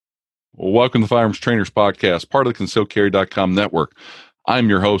Well, welcome to the Firearms Trainers Podcast, part of the ConcealCarry.com network. I'm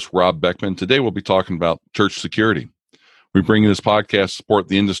your host, Rob Beckman. Today we'll be talking about church security. We bring you this podcast to support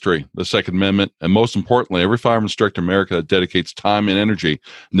the industry, the Second Amendment, and most importantly, every firearms instructor in America that dedicates time and energy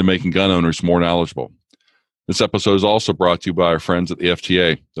into making gun owners more knowledgeable. This episode is also brought to you by our friends at the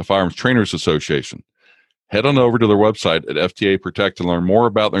FTA, the Firearms Trainers Association. Head on over to their website at FTA Protect to learn more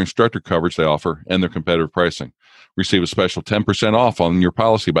about their instructor coverage they offer and their competitive pricing. Receive a special 10% off on your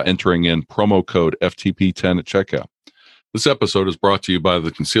policy by entering in promo code FTP10 at checkout. This episode is brought to you by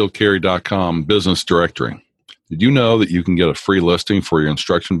the ConcealCarry.com business directory. Did you know that you can get a free listing for your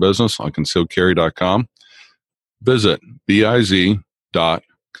instruction business on ConcealCarry.com? Visit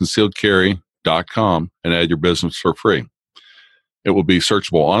biz.concealedcarry.com and add your business for free. It will be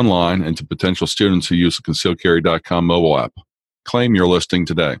searchable online and to potential students who use the ConcealCarry.com mobile app. Claim your listing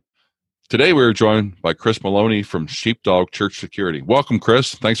today. Today we are joined by Chris Maloney from Sheepdog Church Security. Welcome,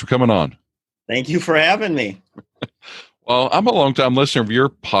 Chris. Thanks for coming on. Thank you for having me. Well, I'm a long-time listener of your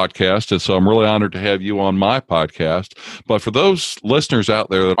podcast, and so I'm really honored to have you on my podcast. But for those listeners out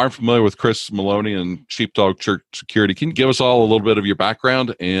there that aren't familiar with Chris Maloney and Sheepdog Church Security, can you give us all a little bit of your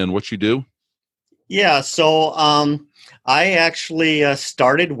background and what you do? Yeah, so I actually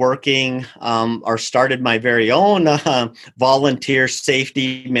started working or started my very own volunteer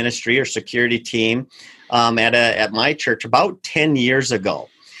safety ministry or security team at my church about 10 years ago.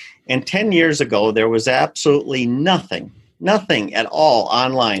 And 10 years ago, there was absolutely nothing at all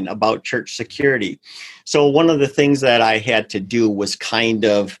online about church security. So one of the things that I had to do was kind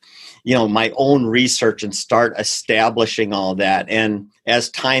of, my own research and start establishing all that. And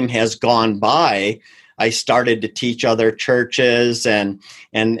as time has gone by, I started to teach other churches. And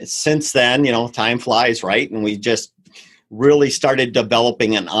since then, time flies, right? And we just really started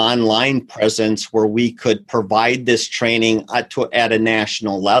developing an online presence where we could provide this training at a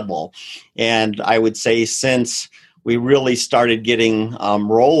national level. And I would say since we really started getting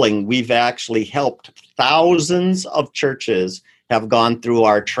rolling, we've actually helped thousands of churches have gone through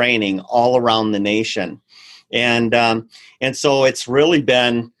our training all around the nation. And so it's really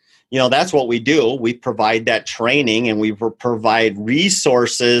been, that's what we do. We provide that training and we provide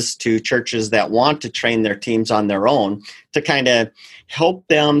resources to churches that want to train their teams on their own to kind of help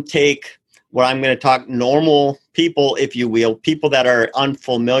them take what I'm going to talk normal people, if you will, people that are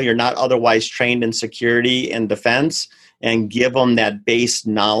unfamiliar, not otherwise trained in security and defense, and give them that base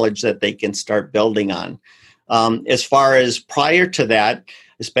knowledge that they can start building on. As far as prior to that,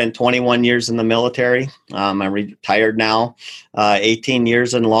 I spent 21 years in the military. I'm retired now, 18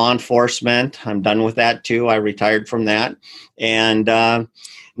 years in law enforcement. I'm done with that too. I retired from that. And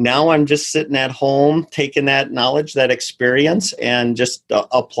now I'm just sitting at home, taking that knowledge, that experience, and just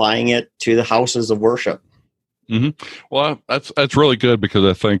applying it to the houses of worship. Mm-hmm. Well, that's really good because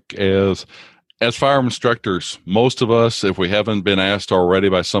I think as firearm instructors, most of us, if we haven't been asked already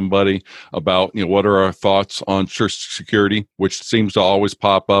by somebody about, what are our thoughts on church security, which seems to always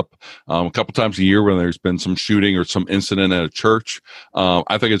pop up a couple times a year when there's been some shooting or some incident at a church.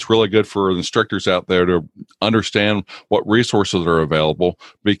 I think it's really good for the instructors out there to understand what resources are available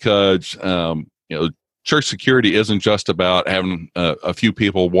because, church security isn't just about having a few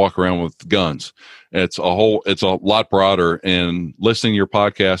people walk around with guns. It's a lot broader, and listening to your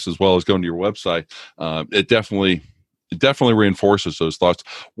podcast as well as going to your website, it definitely reinforces those thoughts.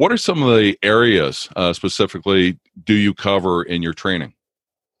 What are some of the areas specifically do you cover in your training?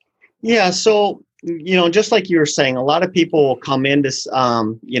 Yeah. So, just like you were saying, a lot of people will come into,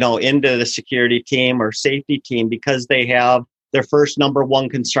 into the security team or safety team because they have their first number one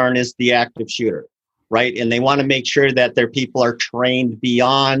concern is the active shooter. Right. And they want to make sure that their people are trained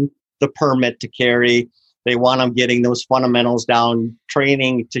beyond the permit to carry. They want them getting those fundamentals down,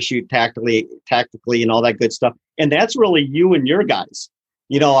 training to shoot tactically and all that good stuff. And that's really you and your guys.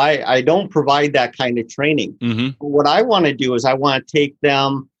 I don't provide that kind of training. Mm-hmm. What I want to do is I want to take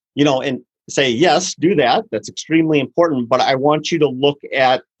them, and say, yes, do that. That's extremely important. But I want you to look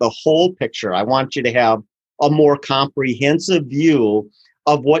at the whole picture. I want you to have a more comprehensive view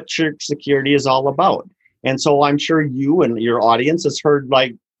of what church security is all about. And so I'm sure you and your audience has heard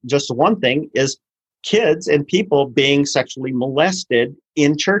just one thing is kids and people being sexually molested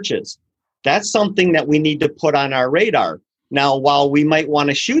in churches. That's something that we need to put on our radar. Now, while we might want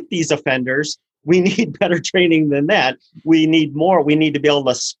to shoot these offenders, we need better training than that. We need more. We need to be able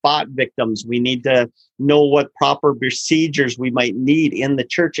to spot victims. We need to know what proper procedures we might need in the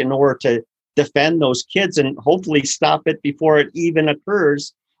church in order to defend those kids and hopefully stop it before it even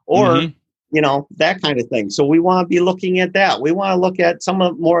occurs or, that kind of thing. So we want to be looking at that. We want to look at some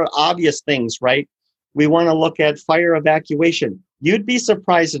of more obvious things, right? We want to look at fire evacuation. you'd be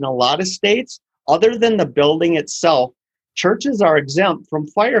surprised in a lot of states, other than the building itself, churches are exempt from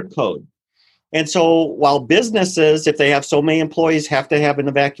fire code. And so while businesses, if they have so many employees, have to have an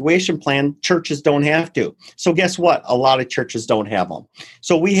evacuation plan, churches don't have to. So guess what? A lot of churches don't have them.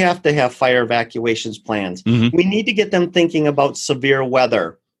 So we have to have fire evacuations plans. Mm-hmm. We need to get them thinking about severe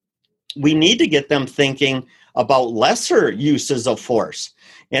weather. We need to get them thinking about lesser uses of force.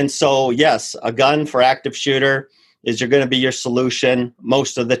 And so, yes, a gun for active shooter is going to be your solution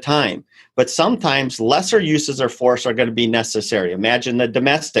most of the time. But sometimes lesser uses of force are going to be necessary. Imagine the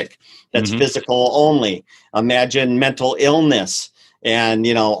domestic, that's physical only. Imagine mental illness. And,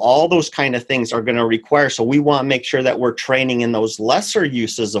 all those kind of things are going to require. So we want to make sure that we're training in those lesser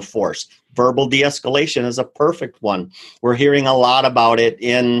uses of force. Verbal de-escalation is a perfect one. We're hearing a lot about it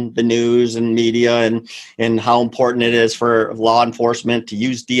in the news and media and how important it is for law enforcement to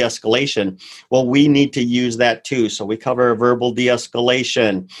use de-escalation. Well, we need to use that too. So we cover verbal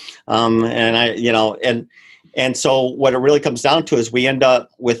de-escalation. And so what it really comes down to is we end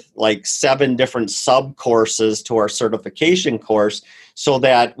up with like 7 different sub-courses to our certification course, so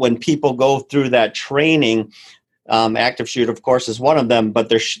that when people go through that training, active shooter, of course, is one of them, but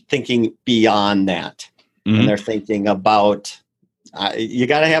they're thinking beyond that. And they're thinking about, you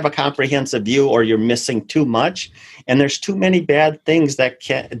got to have a comprehensive view or you're missing too much. And there's too many bad things that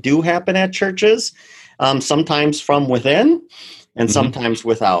do happen at churches, sometimes from within and sometimes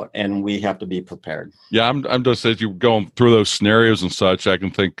without, and we have to be prepared. Yeah, I'm just, as you're going through those scenarios and such, I can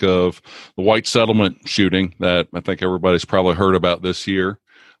think of the White Settlement shooting that I think everybody's probably heard about this year.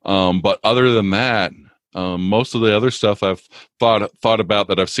 But other than that, most of the other stuff I've thought about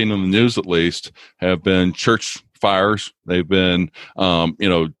that I've seen in the news, at least, have been church fires. They've been,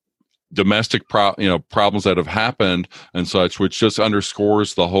 domestic problems that have happened and such, which just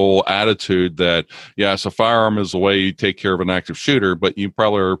underscores the whole attitude that, yes, a firearm is the way you take care of an active shooter, but you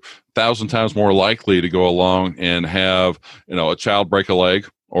probably are 1,000 times more likely to go along and have, a child break a leg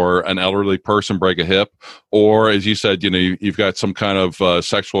or an elderly person break a hip, or as you said, you've got some kind of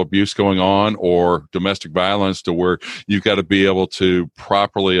sexual abuse going on or domestic violence, to where you've got to be able to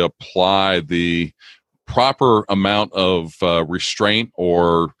properly apply the proper amount of restraint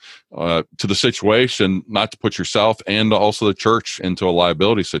or to the situation, not to put yourself and also the church into a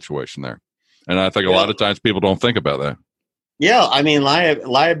liability situation there. And I think a lot of times people don't think about that. Yeah, I mean,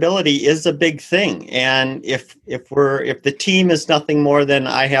 liability is a big thing, and if the team is nothing more than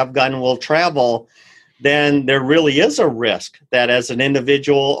I have gun, will travel, then there really is a risk that as an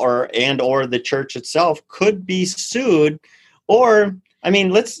individual or the church itself could be sued. Or, I mean,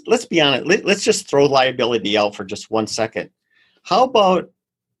 let's be honest. Let's just throw liability out for just 1 second. How about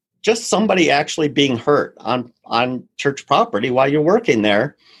just somebody actually being hurt on church property while you're working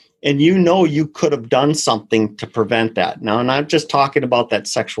there? And you could have done something to prevent that. Now, I'm not just talking about that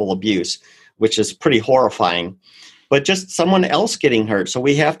sexual abuse, which is pretty horrifying, but just someone else getting hurt. So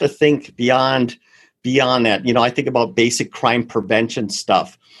we have to think beyond that. I think about basic crime prevention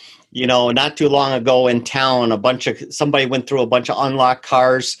stuff. Not too long ago in town, somebody went through a bunch of unlocked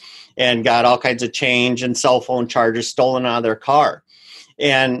cars and got all kinds of change and cell phone chargers stolen out of their car.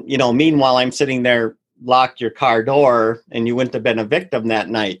 And, meanwhile, I'm sitting there, lock your car door, and you wouldn't have been a victim that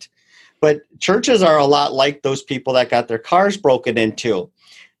night. But churches are a lot like those people that got their cars broken into.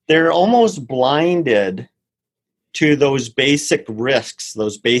 They're almost blinded to those basic risks,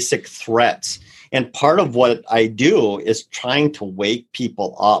 those basic threats. And part of what I do is trying to wake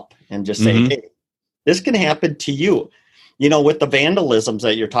people up and just say, hey, this can happen to you. With the vandalisms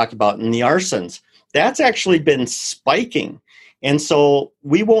that you're talking about and the arsons, that's actually been spiking. And so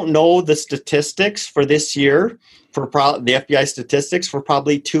we won't know the statistics for this year, for the FBI statistics for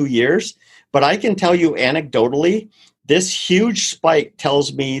probably 2 years. But I can tell you anecdotally, this huge spike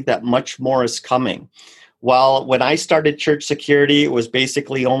tells me that much more is coming. While when I started church security, it was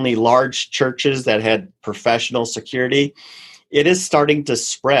basically only large churches that had professional security. It is starting to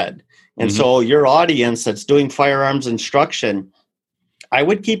spread. And so your audience that's doing firearms instruction, I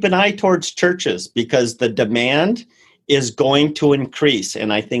would keep an eye towards churches, because the demand is going to increase.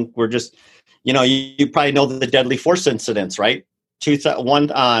 And I think we're just, you probably know the deadly force incidents, right?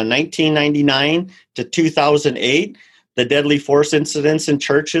 1999 to 2008, the deadly force incidents in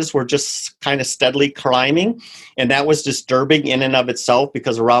churches were just kind of steadily climbing. And that was disturbing in and of itself,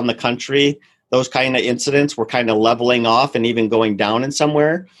 because around the country, those kind of incidents were kind of leveling off and even going down in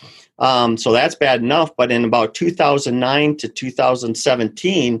somewhere. So that's bad enough. But in about 2009 to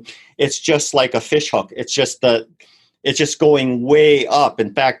 2017, it's just like a fishhook. It's just going way up.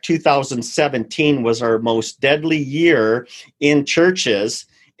 In fact, 2017 was our most deadly year in churches.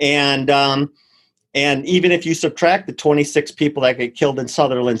 And And even if you subtract the 26 people that get killed in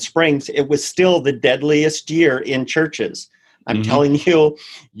Sutherland Springs, it was still the deadliest year in churches. I'm telling you,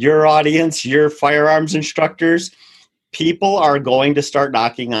 your audience, your firearms instructors, people are going to start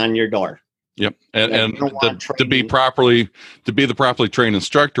knocking on your door. Yep, and to be the properly trained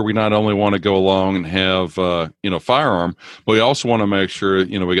instructor, we not only want to go along and have firearm, but we also want to make sure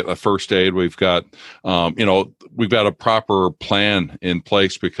we get the first aid. We've got we've got a proper plan in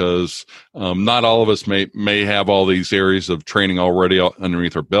place, because not all of us may have all these areas of training already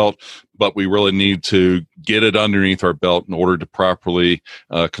underneath our belt, but we really need to get it underneath our belt in order to properly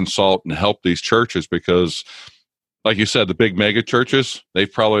consult and help these churches, because, like you said, the big mega churches,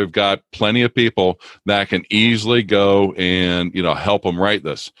 they've probably got plenty of people that can easily go and, help them write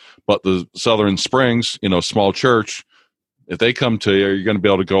this. But the Sutherland Springs, small church, if they come to you, you're going to be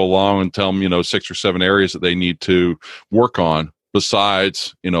able to go along and tell them, 6 or 7 areas that they need to work on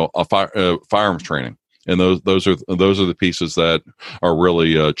besides, firearms training. And those are the pieces that are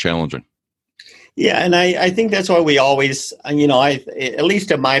really challenging. Yeah, and I think that's why we always, at least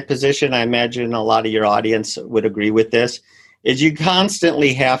in my position, I imagine a lot of your audience would agree with this, is you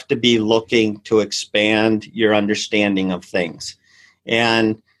constantly have to be looking to expand your understanding of things.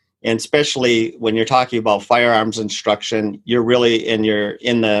 And especially when you're talking about firearms instruction, you're really in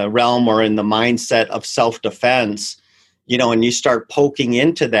the realm or in the mindset of self-defense, and you start poking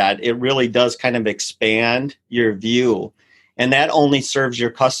into that, it really does kind of expand your view. And that only serves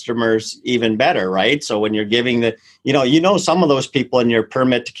your customers even better, right? So when you're giving some of those people in your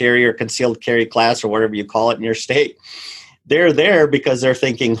permit to carry or concealed carry class or whatever you call it in your state, they're there because they're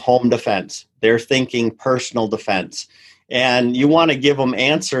thinking home defense. They're thinking personal defense. And you want to give them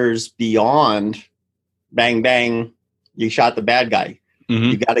answers beyond bang, bang, you shot the bad guy.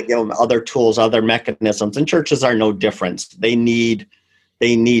 Mm-hmm. You got to give them other tools, other mechanisms. And churches are no different. They need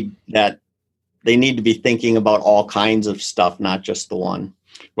that. They need to be thinking about all kinds of stuff, not just the one.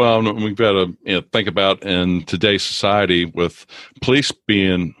 Well, we've got to think about, in today's society, with police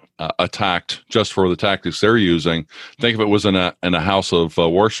being attacked just for the tactics they're using. Think if it was in a house of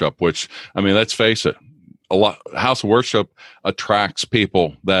worship, which, let's face it, house of worship attracts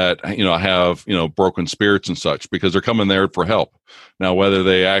people that have broken spirits and such, because they're coming there for help. Now, whether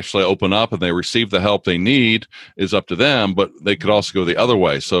they actually open up and they receive the help they need is up to them, but they could also go the other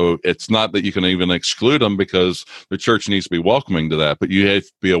way. So it's not that you can even exclude them, because the church needs to be welcoming to that. But you have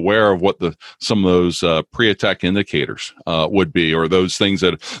to be aware of what some of those pre-attack indicators would be, or those things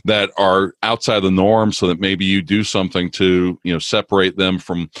that are outside the norm, so that maybe you do something to separate them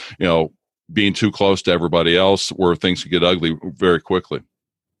from being too close to everybody else, where things could get ugly very quickly.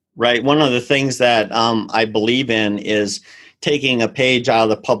 Right. One of the things that I believe in is taking a page out of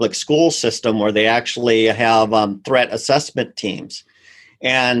the public school system, where they actually have threat assessment teams.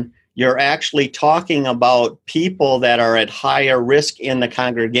 And you're actually talking about people that are at higher risk in the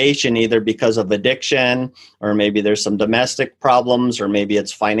congregation, either because of addiction, or maybe there's some domestic problems, or maybe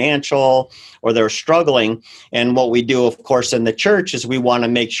it's financial, or they're struggling. And what we do, of course, in the church is we want to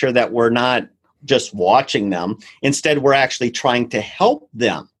make sure that we're not just watching them. Instead, we're actually trying to help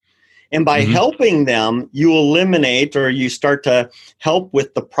them. And by helping them, you eliminate, or you start to help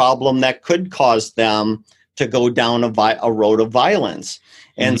with the problem that could cause them to go down a road of violence.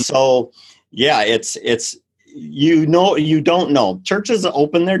 And so, yeah, it's you don't know. Churches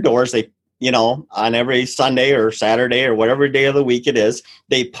open their doors. They, on every Sunday or Saturday or whatever day of the week it is,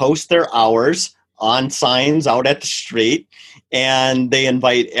 they post their hours on signs out at the street, and they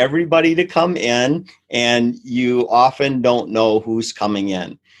invite everybody to come in, and you often don't know who's coming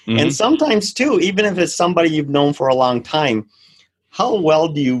in. And sometimes, too, even if it's somebody you've known for a long time, how well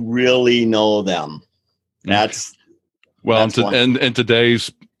do you really know them? And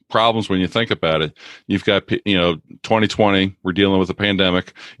today's problems, when you think about it, you've got 2020, we're dealing with a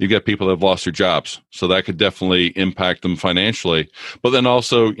pandemic. You've got people that have lost their jobs, so that could definitely impact them financially. But then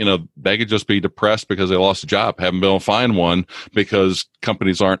also, they could just be depressed because they lost a job, haven't been able to find one because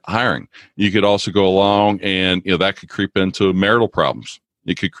companies aren't hiring. You could also go along, and that could creep into marital problems.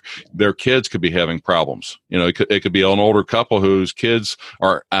 Their kids could be having problems. It could be an older couple whose kids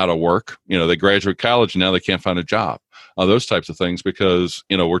are out of work. They graduate college and now they can't find a job. Those types of things, because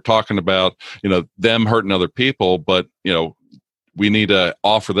we're talking about them hurting other people, but we need to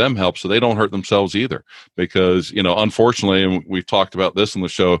offer them help so they don't hurt themselves either. Because unfortunately, and we've talked about this in the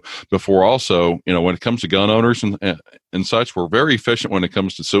show before also, when it comes to gun owners and such, we're very efficient when it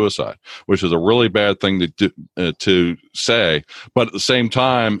comes to suicide, which is a really bad thing to say. But at the same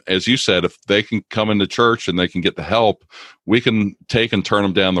time, as you said, if they can come into church and they can get the help, we can take and turn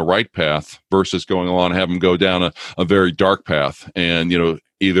them down the right path versus going along and have them go down a very dark path. And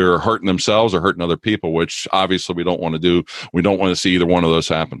either hurting themselves or hurting other people, which obviously we don't want to do. We don't want to see either one of those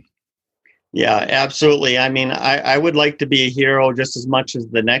happen. Yeah, absolutely. I mean, I would like to be a hero just as much as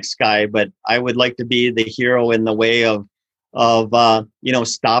the next guy, but I would like to be the hero in the way of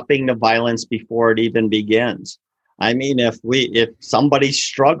stopping the violence before it even begins. I mean, if somebody's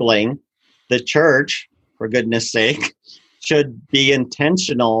struggling, the church, for goodness sake, should be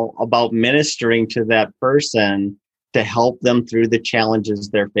intentional about ministering to that person to help them through the challenges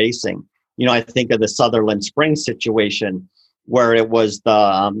they're facing. I think of the Sutherland Springs situation, where it was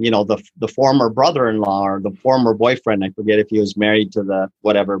the former brother-in-law or the former boyfriend. I forget if he was married to the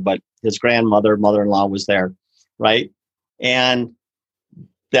whatever, but his mother-in-law was there, right? And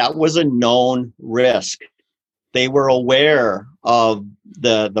that was a known risk. They were aware of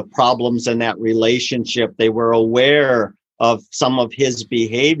the problems in that relationship. They were aware of some of his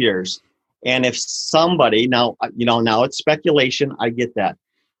behaviors. And if somebody, now it's speculation, I get that.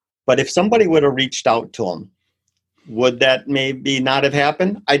 But if somebody would have reached out to him, would that maybe not have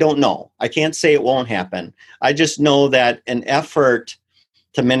happened? I don't know. I can't say it won't happen. I just know that an effort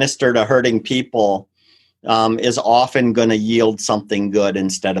to minister to hurting people is often going to yield something good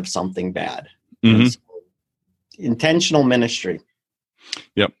instead of something bad. Mm-hmm. So, intentional ministry.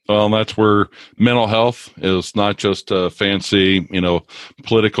 Yep. Well, that's where mental health is not just a fancy,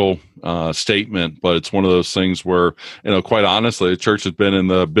 political statement, but it's one of those things where, quite honestly, the church has been in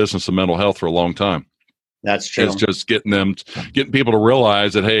the business of mental health for a long time. That's true. It's just getting people to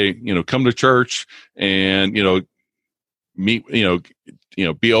realize that, hey, come to church and, meet,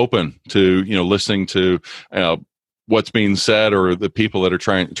 be open to, listening to what's being said or the people that are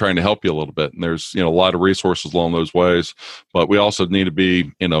trying to help you a little bit. And there's, a lot of resources along those ways, but we also need to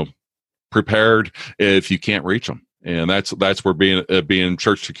be, prepared if you can't reach them. And that's where being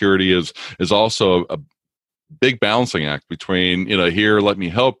church security is also a big balancing act between, here, let me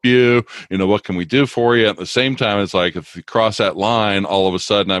help you, what can we do for you? At the same time, it's like, if you cross that line, all of a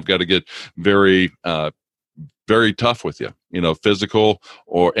sudden I've got to get very, very tough with you, physical,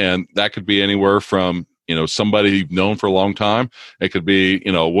 and that could be anywhere from, somebody you've known for a long time. It could be,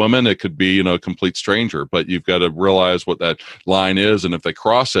 a woman, it could be, a complete stranger, but you've got to realize what that line is. And if they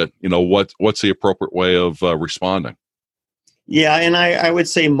cross it, what's the appropriate way of responding? Yeah, and I would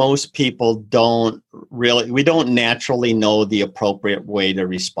say most people we don't naturally know the appropriate way to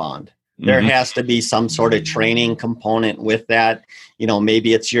respond. There Mm-hmm. has to be some sort of training component with that.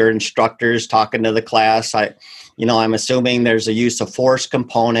 Maybe it's your instructors talking to the class. I'm assuming there's a use of force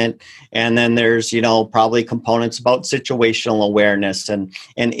component, and then there's, probably components about situational awareness and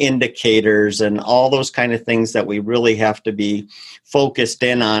indicators and all those kind of things that we really have to be focused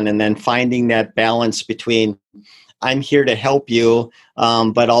in on, and then finding that balance between, I'm here to help you,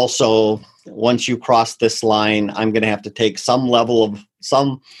 but also once you cross this line, I'm going to have to take some level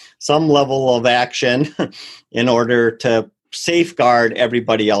of action in order to safeguard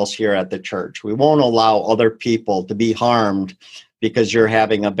everybody else here at the church. We won't allow other people to be harmed because you're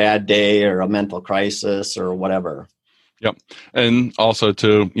having a bad day or a mental crisis or whatever. Yep. And also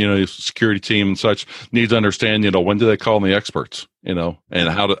too, security team and such needs to understand, when do they call in the experts, and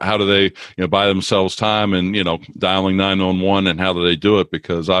how do they, buy themselves time and, dialing 911, and how do they do it?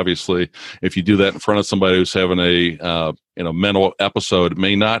 Because obviously if you do that in front of somebody who's having a, mental episode, it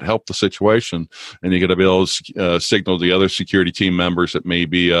may not help the situation. And you got to be able to signal the other security team members that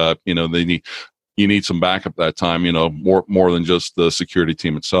maybe, you need some backup that time, more than just the security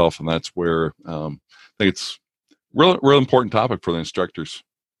team itself. And that's where I think it's real important topic for the instructors.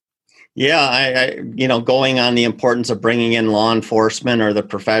 Yeah, I going on the importance of bringing in law enforcement or the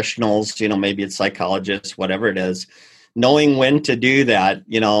professionals, maybe it's psychologists, whatever it is, knowing when to do that.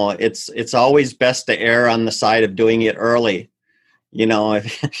 It's always best to err on the side of doing it early. I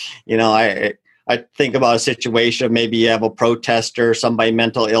think about a situation, maybe you have a protester, somebody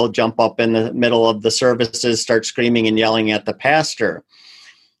mental ill, jump up in the middle of the services, start screaming and yelling at the pastor.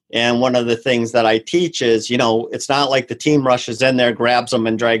 And one of the things that I teach is, it's not like the team rushes in there, grabs him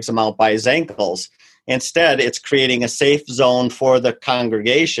and drags him out by his ankles. Instead, it's creating a safe zone for the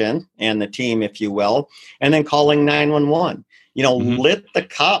congregation and the team, if you will, and then calling 911. Let the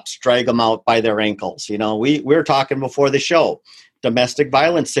cops drag them out by their ankles. We were talking before the show, domestic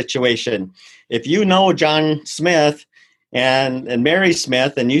violence situation. If you know John Smith and Mary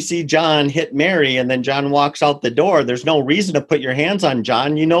Smith, and you see John hit Mary, and then John walks out the door, there's no reason to put your hands on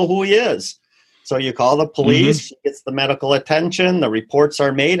John. You know who he is. So you call the police, he gets the medical attention, the reports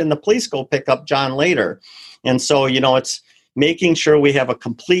are made, and the police go pick up John later. And so, it's making sure we have a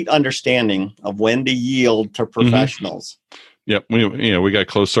complete understanding of when to yield to professionals. Yep. We got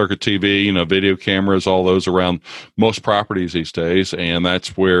closed circuit TV, video cameras, all those around most properties these days. And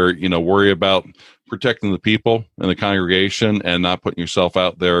that's where, worry about protecting the people in the congregation and not putting yourself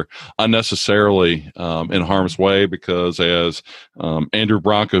out there unnecessarily in harm's way. Because as Andrew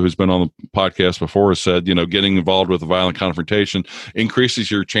Bronco, who's been on the podcast before, has said, getting involved with a violent confrontation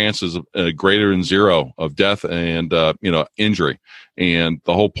increases your chances of greater than zero of death and, injury. And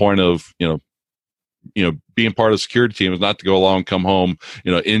the whole point of, being part of the security team is not to go along, come home,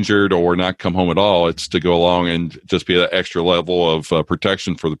 injured or not come home at all. It's to go along and just be that extra level of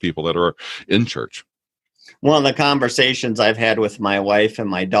protection for the people that are in church. One of the conversations I've had with my wife and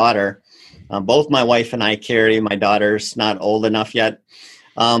my daughter, both my wife and I carry, my daughter's not old enough yet.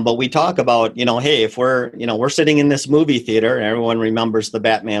 But we talk about, hey, if we're sitting in this movie theater, and everyone remembers the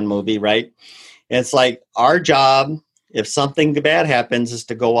Batman movie, right? It's like our job, if something bad happens, is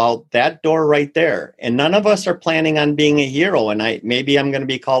to go out that door right there. And none of us are planning on being a hero. And maybe I'm going to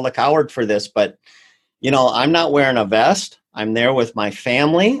be called a coward for this, but, I'm not wearing a vest. I'm there with my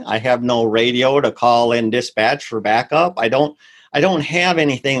family. I have no radio to call in dispatch for backup. I don't have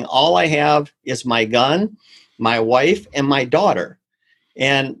anything. All I have is my gun, my wife, and my daughter.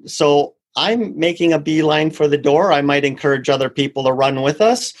 And so I'm making a beeline for the door. I might encourage other people to run with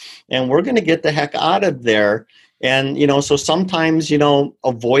us, and we're going to get the heck out of there. And, so sometimes,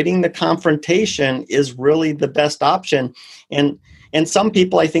 avoiding the confrontation is really the best option. And some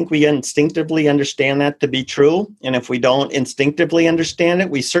people, I think we instinctively understand that to be true. And if we don't instinctively understand it,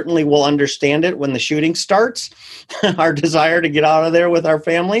 we certainly will understand it when the shooting starts, our desire to get out of there with our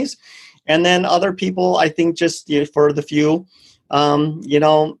families. And then other people, I think just for the few,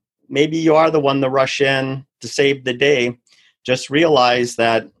 maybe you are the one to rush in to save the day. Just realize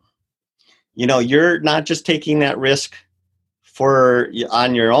that you're not just taking that risk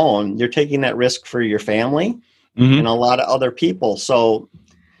on your own. You're taking that risk for your family and a lot of other people. So,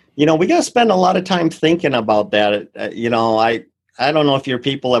 we got to spend a lot of time thinking about that. I don't know if your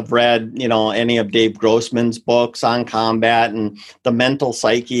people have read, any of Dave Grossman's books on combat and the mental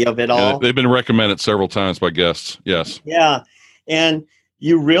psyche of it all. Yeah, they've been recommended several times by guests. Yes. Yeah. And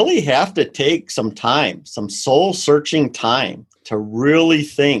you really have to take some time, some soul-searching time to really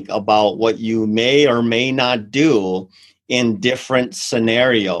think about what you may or may not do in different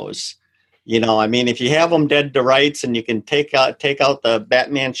scenarios. If you have them dead to rights and you can take out the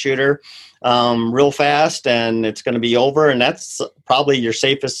Batman shooter real fast and it's going to be over, and that's probably your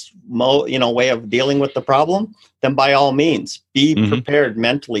safest way of dealing with the problem, then by all means, be prepared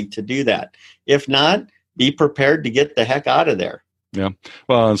mentally to do that. If not, be prepared to get the heck out of there. Yeah.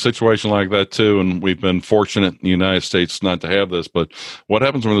 Well, in a situation like that too, and we've been fortunate in the United States not to have this, but what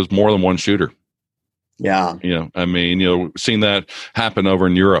happens when there's more than one shooter? Yeah. We've seen that happen over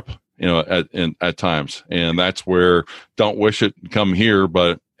in Europe, at times. And that's where, don't wish it come here,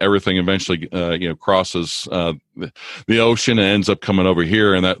 but everything eventually, crosses the ocean and ends up coming over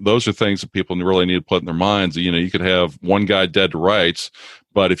here. And those are things that people really need to put in their minds. You could have one guy dead to rights,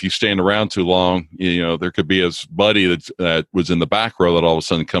 but if you stand around too long, there could be his buddy that was in the back row that all of a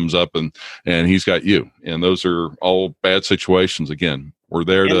sudden comes up and he's got you. And those are all bad situations. Again, we're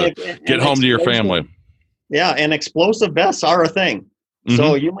there to get home to your family. Yeah, and explosive vests are a thing.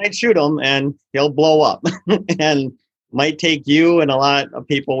 So you might shoot him and he'll blow up and might take you and a lot of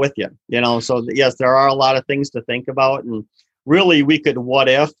people with you. So yes, there are a lot of things to think about. And really, we could what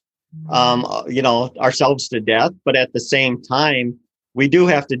if, ourselves to death. But at the same time, we do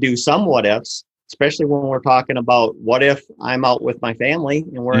have to do some what ifs, especially when we're talking about what if I'm out with my family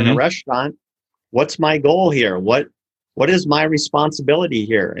and we're in a restaurant. What's my goal here? What is my responsibility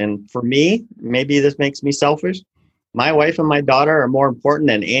here? And for me, maybe this makes me selfish. My wife and my daughter are more important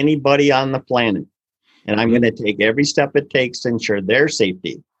than anybody on the planet. And I'm going to take every step it takes to ensure their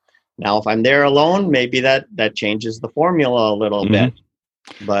safety. Now, if I'm there alone, maybe that changes the formula a little bit.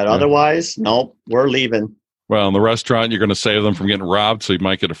 But otherwise, nope, we're leaving. Well, in the restaurant, you're going to save them from getting robbed, so you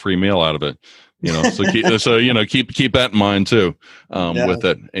might get a free meal out of it. Keep that in mind too, with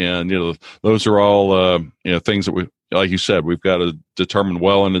it. And those are all things that we, like you said, we've got to determine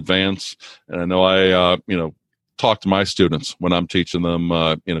well in advance. And I know I talk to my students when I'm teaching them,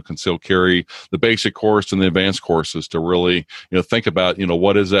 concealed carry, the basic course and the advanced courses, to really think about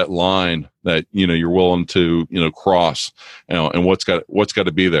what is that line that you're willing to cross, and what's got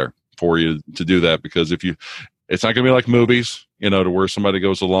to be there for you to do that. Because it's not going to be like movies, to where somebody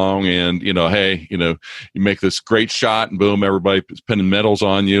goes along and, hey, you make this great shot and boom, everybody's pinning medals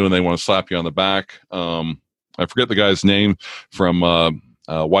on you and they want to slap you on the back. I forget the guy's name from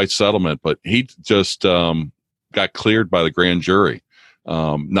White Settlement, but he just got cleared by the grand jury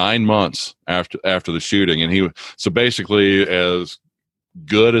 9 months after the shooting. And so basically, as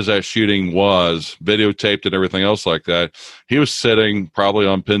good as that shooting was, videotaped and everything else like that, he was sitting probably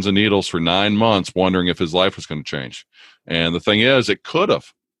on pins and needles for 9 months, wondering if his life was going to change. And the thing is, it could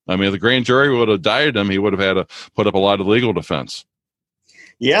have. I mean, if the grand jury would have indicted him, he would have had to put up a lot of legal defense.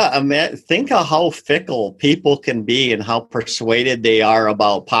 Yeah, I mean, think of how fickle people can be and how persuaded they are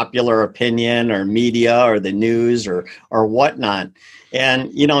about popular opinion or media or the news or whatnot.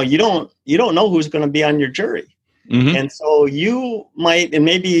 And you don't know who's going to be on your jury. Mm-hmm. And so you might, and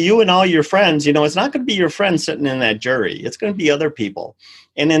maybe you and all your friends, it's not going to be your friends sitting in that jury. It's going to be other people.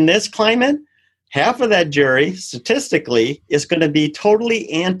 And in this climate, half of that jury, statistically, is going to be totally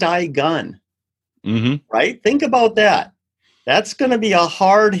anti-gun. Mm-hmm. Right? Think about that. That's going to be a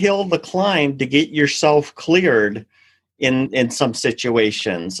hard hill to climb to get yourself cleared in some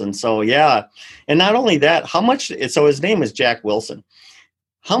situations. And so, yeah. And not only that, so his name is Jack Wilson.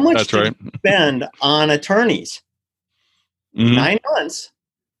 How much did he spend on attorneys? Mm-hmm. 9 months.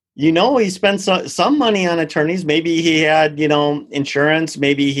 He spent some money on attorneys. Maybe he had, insurance.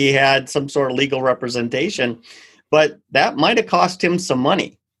 Maybe he had some sort of legal representation. But that might have cost him some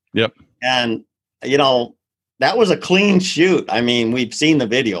money. Yep. And, that was a clean shoot. I mean, we've seen the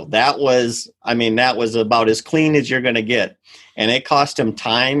video. That was about as clean as you're going to get. And it cost him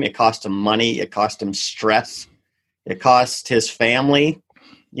time. It cost him money. It cost him stress. It cost his family,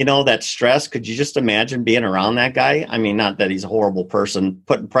 that stress. Could you just imagine being around that guy? I mean, not that he's a horrible person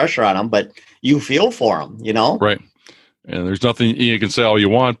putting pressure on him, but you feel for him, Right. And there's nothing you can say all you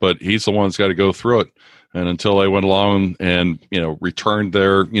want, but he's the one that's got to go through it. And until they went along and, returned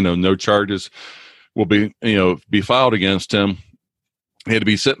their, no charges will be filed against him. He had to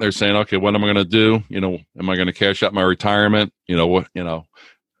be sitting there saying, okay, what am I going to do? Am I going to cash out my retirement? My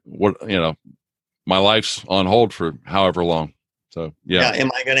life's on hold for however long. So, yeah.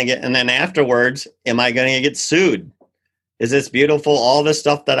 Am I going to get, and then afterwards, am I going to get sued? Is this beautiful? All the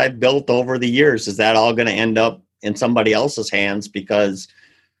stuff that I've built over the years, is that all going to end up in somebody else's hands because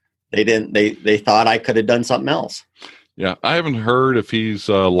they thought I could have done something else? Yeah, I haven't heard if he's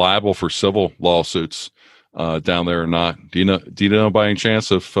liable for civil lawsuits down there or not. Do you know by any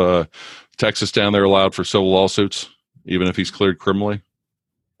chance if Texas down there allowed for civil lawsuits, even if he's cleared criminally?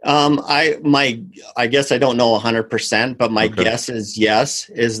 I guess I don't know 100%, but my guess is yes,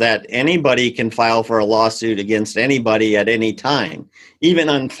 is that anybody can file for a lawsuit against anybody at any time, even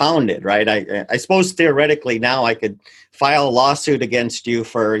unfounded, right? I suppose theoretically now I could file a lawsuit against you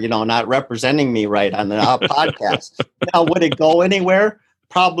for, not representing me right on the podcast. Now, would it go anywhere?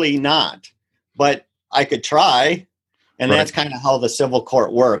 Probably not, but I could try. And that's kind of how the civil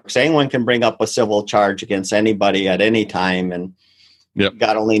court works. Anyone can bring up a civil charge against anybody at any time. And yep.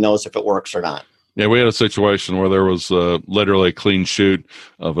 God only knows if it works or not. Yeah, we had a situation where there was literally a clean shoot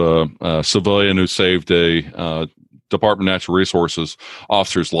of a civilian who saved a Department of Natural Resources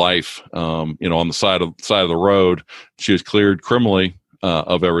officer's life. On the side of the road, she was cleared criminally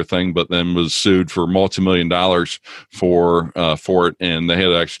of everything, but then was sued for multi-million dollars for it, and they had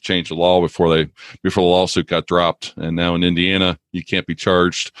to actually change the law before the lawsuit got dropped. And now in Indiana, you can't be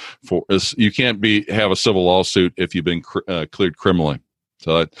charged you can't have a civil lawsuit if you've been cleared criminally.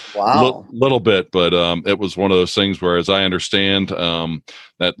 So wow, little bit, but it was one of those things where, as I understand,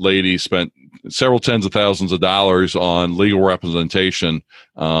 that lady spent several tens of thousands of dollars on legal representation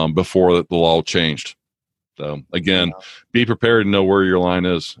before the law changed. So again, be prepared and know where your line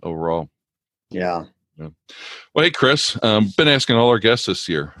is overall. Yeah. Well, hey, Chris, been asking all our guests this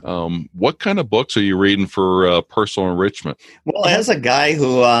year, what kind of books are you reading for personal enrichment? Well, as a guy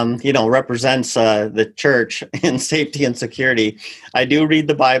who, represents the church in safety and security, I do read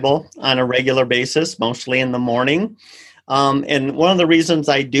the Bible on a regular basis, mostly in the morning. And one of the reasons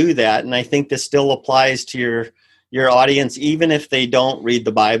I do that, and I think this still applies to your audience, even if they don't read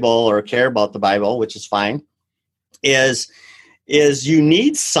the Bible or care about the Bible, which is fine, is you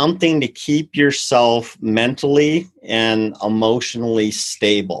need something to keep yourself mentally and emotionally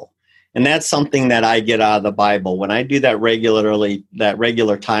stable. And that's something that I get out of the Bible. When I do that regularly, that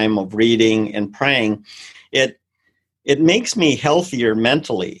regular time of reading and praying, it makes me healthier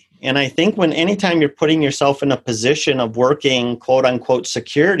mentally. And I think anytime you're putting yourself in a position of working, quote unquote,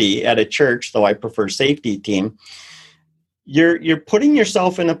 security at a church, though I prefer safety team, you're putting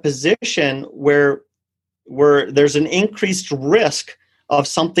yourself in a position where there's an increased risk of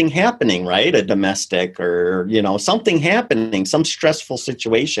something happening, right? A domestic or, something happening, some stressful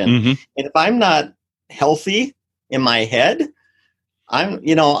situation. Mm-hmm. And if I'm not healthy in my head, I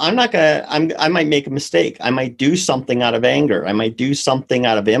might make a mistake. I might do something out of anger. I might do something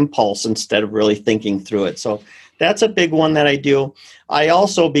out of impulse instead of really thinking through it. So that's a big one that I do. I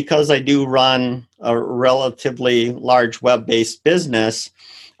also, because I do run a relatively large web-based business,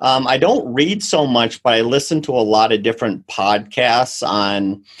 I don't read so much, but I listen to a lot of different podcasts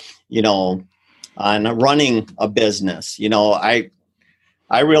on, on running a business.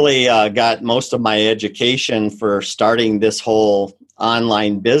 I really got most of my education for starting this whole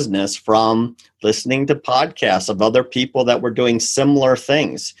online business from listening to podcasts of other people that were doing similar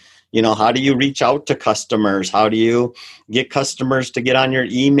things. How do you reach out to customers? How do you get customers to get on your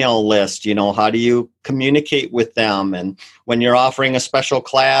email list? How do you communicate with them? And when you're offering a special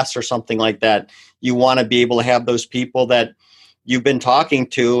class or something like that, you want to be able to have those people that you've been talking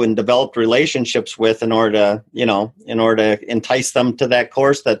to and developed relationships with in order to entice them to that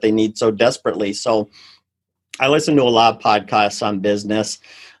course that they need so desperately. So I listen to a lot of podcasts on business.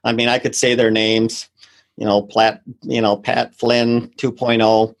 I mean, I could say their names, Pat Flynn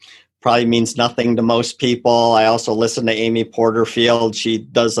 2.0 probably means nothing to most people. I also listen to Amy Porterfield. She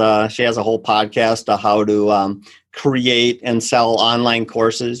has a whole podcast of how to create and sell online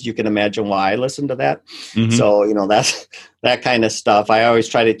courses. You can imagine why I listen to that. Mm-hmm. So, that's that kind of stuff. I always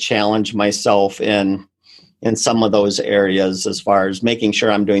try to challenge myself in some of those areas as far as making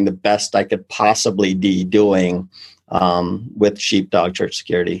sure I'm doing the best I could possibly be doing with Sheepdog Church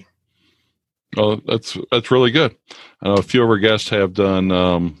Security. Oh, that's really good. I know a few of our guests have done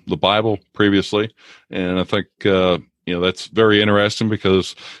the Bible previously, and I think that's very interesting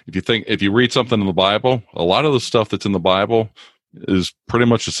because if you read something in the Bible, a lot of the stuff that's in the Bible is pretty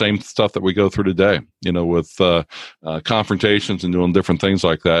much the same stuff that we go through today. With confrontations and doing different things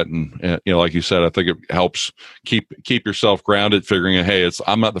like that, and like you said, I think it helps keep yourself grounded, figuring out, hey,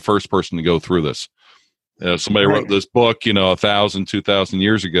 I'm not the first person to go through this. Somebody wrote this book, 1,000, 2,000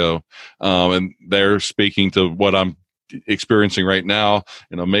 years ago, and they're speaking to what I'm experiencing right now.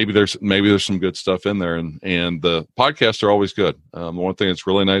 Maybe there's some good stuff in there, and the podcasts are always good. The one thing that's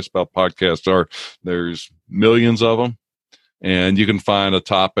really nice about podcasts are there's millions of them, and you can find a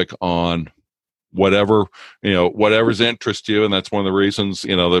topic on whatever's interest you, and that's one of the reasons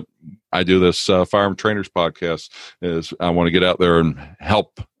that I do this Firearm Trainers podcast. Is I want to get out there and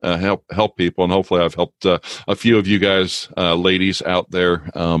help people, and hopefully I've helped a few of you guys, ladies out there,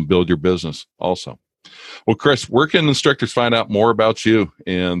 build your business also. Well, Chris, where can instructors find out more about you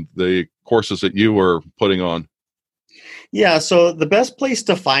and the courses that you are putting on? Yeah, so the best place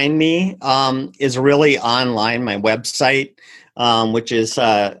to find me is really online, my website, which is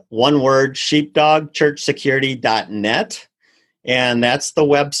one word, sheepdogchurchsecurity.net. And that's the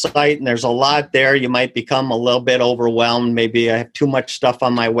website. And there's a lot there. You might become a little bit overwhelmed. Maybe I have too much stuff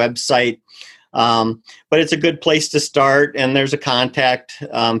on my website. But it's a good place to start. And there's a contact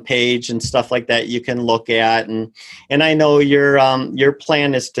page and stuff like that you can look at. And I know your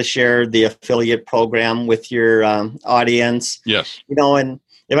plan is to share the affiliate program with your audience. Yes. And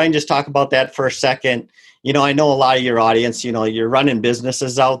if I can just talk about that for a second. I know a lot of your audience, you're running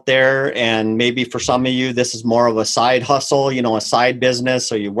businesses out there, and maybe for some of you, this is more of a side hustle, a side business.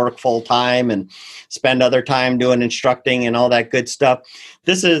 So you work full time and spend other time doing instructing and all that good stuff.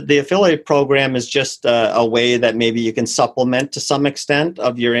 The affiliate program is just a way that maybe you can supplement to some extent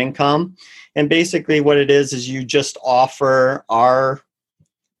of your income. And basically what it is you just offer our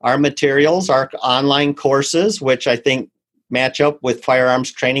materials, our online courses, which I think match up with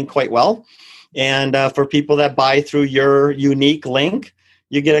firearms training quite well. And for people that buy through your unique link,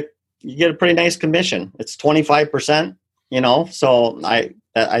 you get a pretty nice commission. It's 25%, So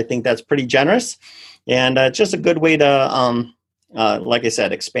I think that's pretty generous, and it's just a good way to, like I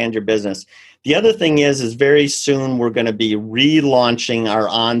said, expand your business. The other thing is very soon we're going to be relaunching our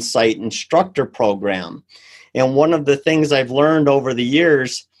on-site instructor program, and one of the things I've learned over the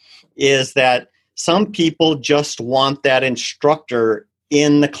years is that some people just want that instructor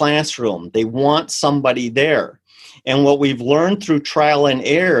in the classroom. They want somebody there. And what we've learned through trial and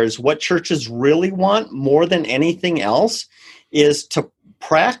error is what churches really want more than anything else is to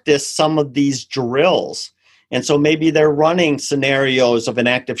practice some of these drills. And so maybe they're running scenarios of an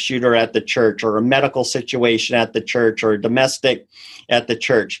active shooter at the church, or a medical situation at the church, or a domestic at the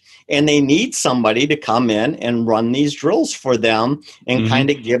church. And they need somebody to come in and run these drills for them and kind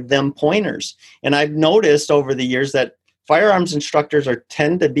of give them pointers. And I've noticed over the years that firearms instructors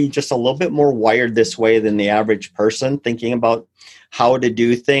tend to be just a little bit more wired this way than the average person, thinking about how to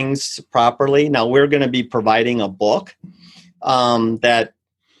do things properly. Now, we're going to be providing a book that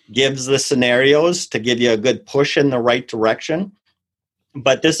gives the scenarios to give you a good push in the right direction.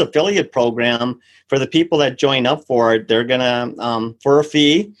 But this affiliate program, for the people that join up for it, they're going to, for a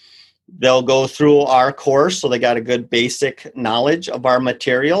fee, they'll go through our course, so they got a good basic knowledge of our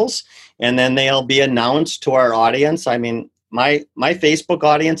materials, and then they'll be announced to our audience. I mean, my Facebook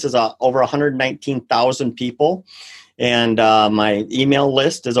audience is over 119,000 people, and my email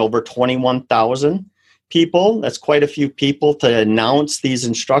list is over 21,000 people. That's quite a few people to announce these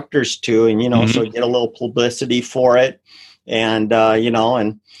instructors to, and so get a little publicity for it, and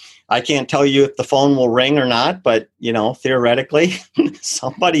and I can't tell you if the phone will ring or not, but theoretically,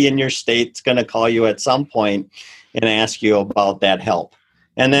 somebody in your state's going to call you at some point and ask you about that help.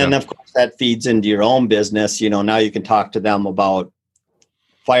 And then, of course, that feeds into your own business. Now you can talk to them about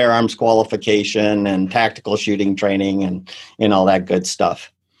firearms qualification and tactical shooting training and all that good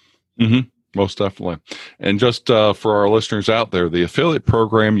stuff. Mm-hmm. Most definitely. And just for our listeners out there, the affiliate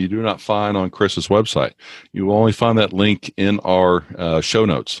program you do not find on Chris's website. You will only find that link in our show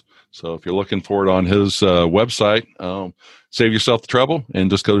notes. So if you're looking for it on his website, save yourself the trouble and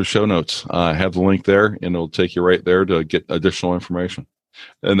just go to show notes. I have the link there, and it'll take you right there to get additional information.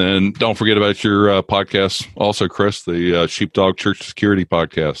 And then don't forget about your podcast also, Chris, the Sheepdog Church Security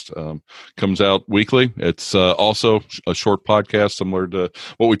podcast. Comes out weekly. It's also a short podcast similar to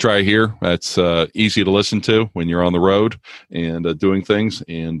what we try here. It's easy to listen to when you're on the road and doing things.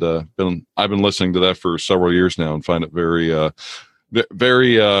 And I've been listening to that for several years now and find it very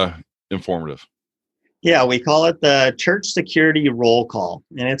informative. Yeah, we call it the Church Security Roll Call.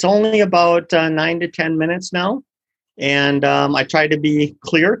 And it's only about 9 to 10 minutes now. And I try to be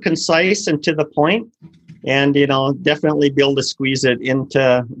clear, concise, and to the point, and definitely be able to squeeze it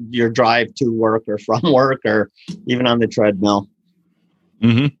into your drive to work or from work or even on the treadmill.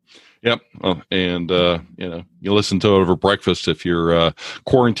 Mm-hmm. Yep. Oh, and you listen to it over breakfast if you're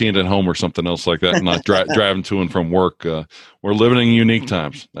quarantined at home or something else like that, and not driving to and from work. We're living in unique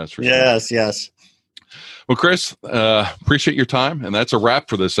times. That's for sure. Yes. Well, Chris, appreciate your time, and that's a wrap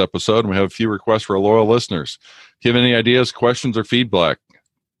for this episode. We have a few requests for our loyal listeners. If you have any ideas, questions, or feedback,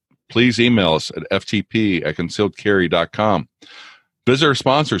 please email us at ftp@concealedcarry.com. Visit our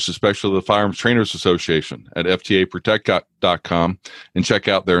sponsors, especially the Firearms Trainers Association, at ftaprotect.com, and check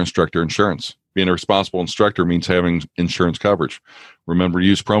out their instructor insurance. Being a responsible instructor means having insurance coverage. Remember to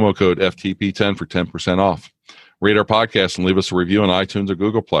use promo code FTP10 for 10% off. Rate our podcast and leave us a review on iTunes or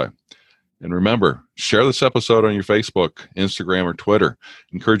Google Play. And remember, share this episode on your Facebook, Instagram, or Twitter.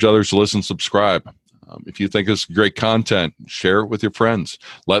 Encourage others to listen and subscribe. If you think it's great content, share it with your friends.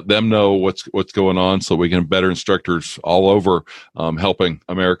 Let them know what's going on so we can have better instructors all over helping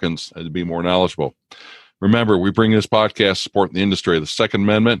Americans to be more knowledgeable. Remember, we bring this podcast supporting the industry, the Second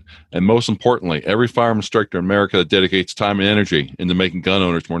Amendment, and most importantly, every firearm instructor in America that dedicates time and energy into making gun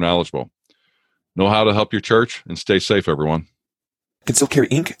owners more knowledgeable. Know how to help your church, and stay safe, everyone. Concealed Carry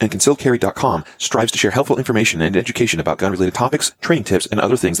Inc. and ConcealedCarry.com strives to share helpful information and education about gun-related topics, training tips, and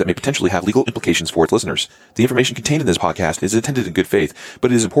other things that may potentially have legal implications for its listeners. The information contained in this podcast is intended in good faith,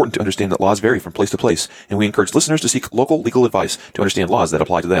 but it is important to understand that laws vary from place to place, and we encourage listeners to seek local legal advice to understand laws that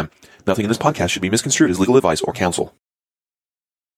apply to them. Nothing in this podcast should be misconstrued as legal advice or counsel.